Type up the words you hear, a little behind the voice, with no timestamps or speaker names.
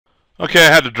Okay,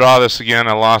 I had to draw this again.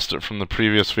 I lost it from the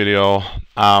previous video.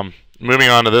 Moving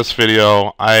on to this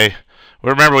video,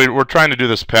 remember we're trying to do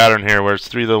this pattern here where it's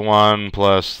 3 to the 1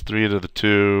 plus 3 to the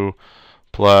 2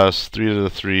 plus 3 to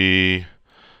the 3,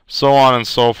 so on and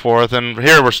so forth. And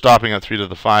here we're stopping at 3 to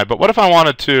the 5. But what if I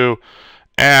wanted to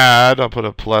add, I'll put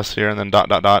a plus here and then dot,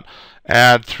 dot, dot,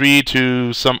 add 3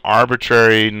 to some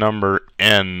arbitrary number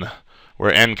n,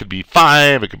 where n could be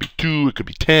 5, it could be 2, it could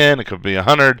be 10, it could be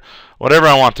 100, whatever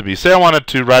I want to be. Say I wanted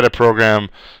to write a program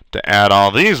to add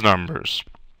all these numbers.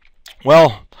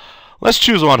 Well, let's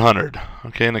choose 100,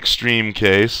 okay, an extreme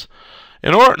case.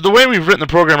 The way we've written the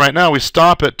program right now, we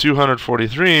stop at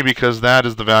 243 because that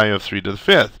is the value of 3 to the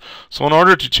 5th. So in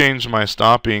order to change my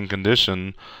stopping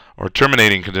condition, or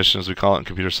terminating condition as we call it in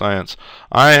computer science,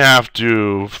 I have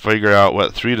to figure out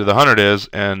what 3 to the 100 is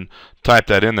and type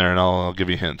that in there, and I'll give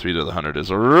you a hint. 3 to the 100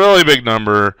 is a really big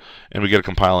number, and we get a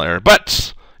compile error.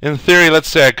 But in theory, let's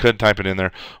say I could type it in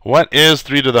there. What is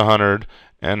 3 to the 100,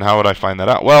 and how would I find that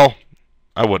out? Well,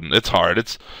 I wouldn't. It's hard.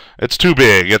 It's too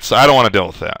big. I don't want to deal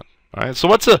with that. All right. So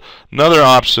what's another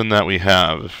option that we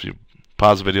have? If you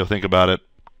pause the video, think about it.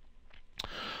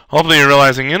 Hopefully you're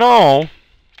realizing,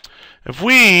 if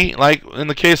we, like in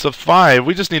the case of 5,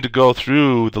 we just need to go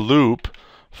through the loop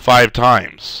 5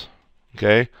 times.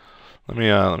 Okay. Let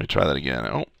me try that again.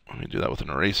 Oh, let me do that with an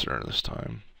eraser this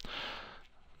time.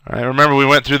 All right. Remember, we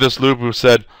went through this loop. We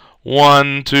said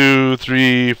 1, 2,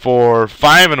 3, 4,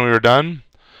 5, and we were done.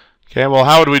 Okay, well,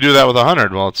 how would we do that with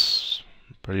 100? Well, it's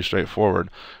pretty straightforward.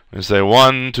 We say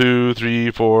 1, 2,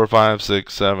 3, 4, 5,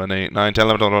 6, 7, 8, 9, 10,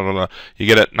 11, blah, blah, blah, blah. You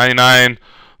get it, 99,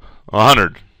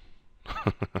 100.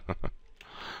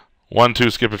 1, 2,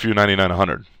 skip a few, 99,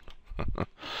 100. But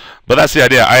that's the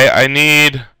idea. I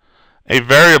need a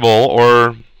variable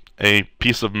or a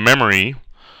piece of memory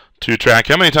to track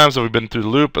how many times have we been through the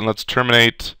loop, and let's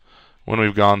terminate when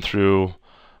we've gone through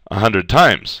 100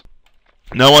 times.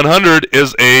 Now 100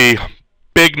 is a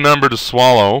big number to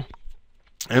swallow,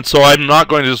 and so I'm not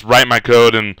going to just write my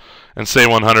code and say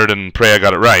 100 and pray I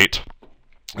got it right.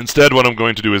 Instead, what I'm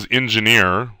going to do is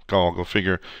engineer, go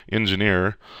figure,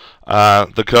 engineer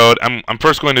the code. I'm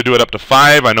first going to do it up to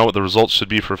 5. I know what the results should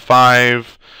be for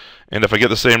 5, and if I get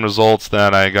the same results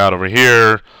that I got over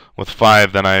here with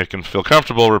 5, then I can feel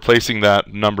comfortable replacing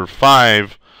that number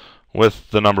 5 with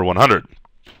the number 100.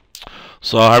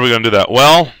 So how are we going to do that?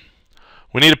 Well,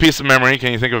 we need a piece of memory.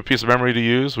 Can you think of a piece of memory to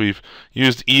use? We've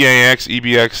used EAX,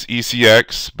 EBX,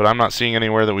 ECX, but I'm not seeing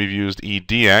anywhere that we've used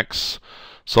EDX.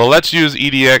 So let's use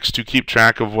EDX to keep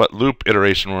track of what loop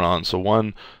iteration we're on. So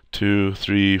 1, 2,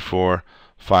 3, 4,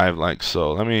 5, like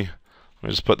so. Let me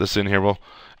just put this in here. We'll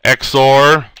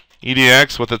XOR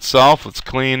EDX with itself. Let's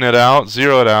clean it out,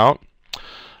 zero it out.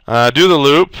 Do the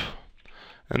loop.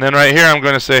 And then right here I'm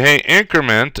going to say, hey,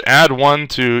 increment, add 1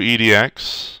 to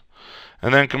EDX.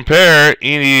 And then compare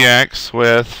EDX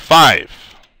with 5.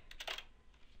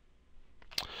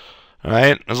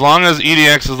 Alright, as long as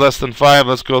EDX is less than 5,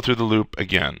 let's go through the loop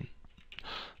again.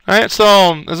 Alright,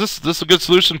 so is this a good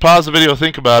solution? Pause the video,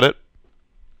 think about it.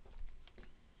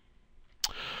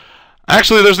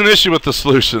 Actually, there's an issue with the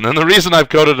solution, and the reason I've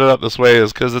coded it up this way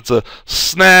is because it's a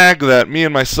snag that me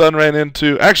and my son ran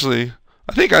into. Actually,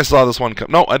 I think I saw this one come.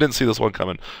 No, I didn't see this one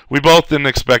coming. We both didn't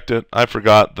expect it. I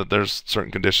forgot that there's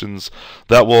certain conditions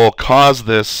that will cause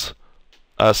this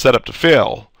setup to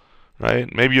fail.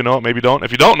 Right? Maybe you know it, maybe you don't.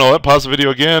 If you don't know it, pause the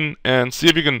video again and see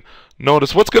if you can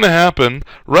notice what's going to happen.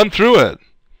 Run through it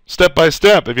step by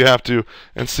step if you have to,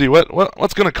 and see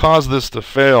what's going to cause this to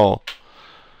fail.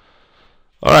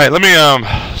 All right, let me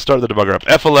start the debugger up.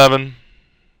 F11,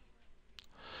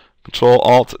 Control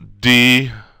Alt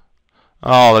D.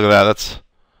 Oh, look at that.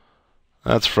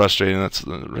 That's frustrating.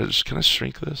 Can I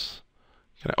shrink this?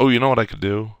 Oh, you know what I could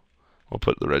do? We'll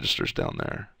put the registers down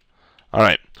there. All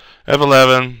right,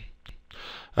 F11.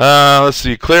 Let's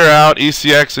see. Clear out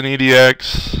ECX and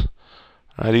EDX.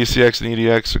 All right, ECX and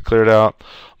EDX are cleared out.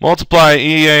 Multiply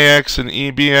EAX and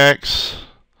EBX.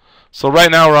 So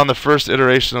right now we're on the first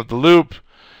iteration of the loop.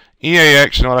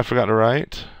 EAX, you know what I forgot to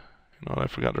write?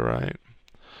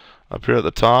 Up here at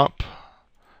the top,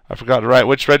 I forgot to write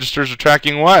which registers are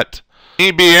tracking what.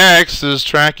 EBX is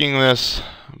tracking this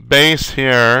base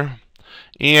here.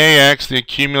 EAX, the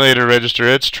accumulator register,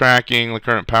 it's tracking the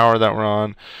current power that we're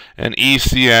on. And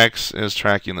ECX is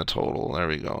tracking the total. There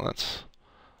we go.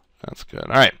 That's good.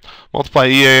 All right. Multiply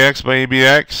EAX by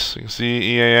EBX. You can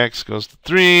see EAX goes to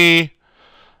 3.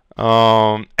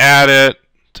 Add it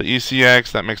to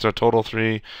ECX. That makes our total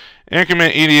 3.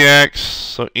 Increment EDX.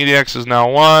 So EDX is now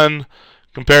 1.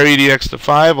 Compare EDX to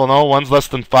 5. Well, no, 1's less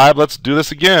than 5. Let's do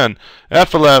this again.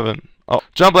 F11. Oh,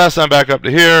 jump last time back up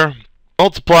to here.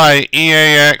 multiply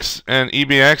EAX and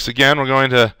EBX again. We're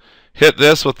going to hit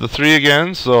this with the 3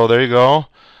 again. So there you go.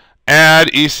 Add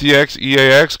ECX,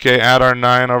 EAX. Okay, add our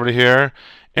 9 over to here.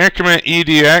 Increment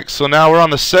EDX. So now we're on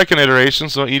the second iteration.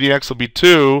 So EDX will be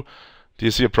 2. Do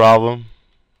you see a problem?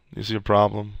 Do you see a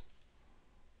problem?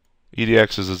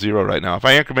 EDX is a 0 right now. If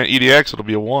I increment EDX, it'll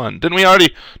be a 1. Didn't we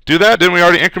already do that? Didn't we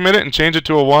already increment it and change it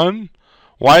to a 1?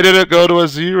 Why did it go to a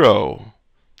 0?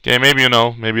 Okay, maybe you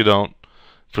know, maybe you don't.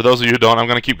 For those of you who don't, I'm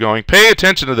going to keep going. Pay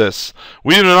attention to this.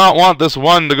 We do not want this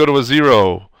 1 to go to a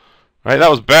 0. Right? That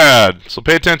was bad. So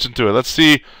pay attention to it. Let's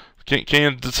see. Can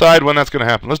you decide when that's going to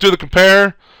happen? Let's do the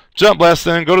compare. Jump less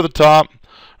than. Go to the top.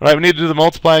 All right, we need to do the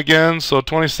multiply again. So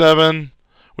 27.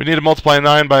 We need to multiply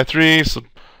 9 by 3. So,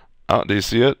 do you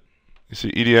see it? You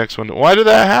see EDX window. Why did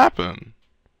that happen?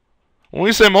 When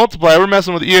we say multiply, we're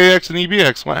messing with EAX and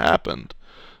EBX. What happened?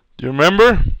 Do you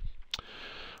remember?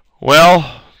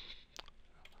 Well,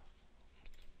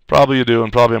 probably you do,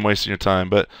 and probably I'm wasting your time.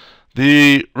 But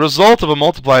the result of a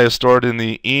multiply is stored in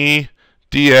the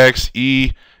EDX,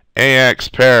 EAX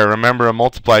pair. Remember, a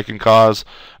multiply can cause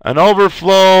an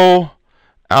overflow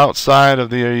outside of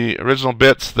the original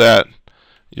bits that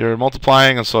you're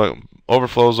multiplying, and so it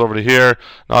overflows over to here.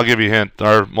 And I'll give you a hint.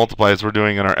 Our multiplies we're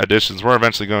doing in our additions, we're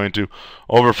eventually going to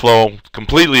overflow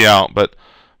completely out. But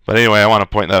anyway, I want to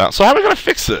point that out. So how are we going to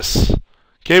fix this?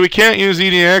 Okay, we can't use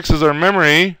EDX as our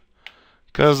memory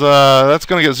because that's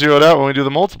going to get zeroed out when we do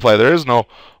the multiply. There is no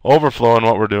overflow in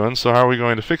what we're doing. So how are we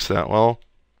going to fix that? Well,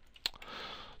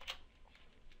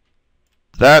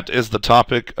 that is the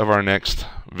topic of our next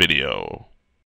video.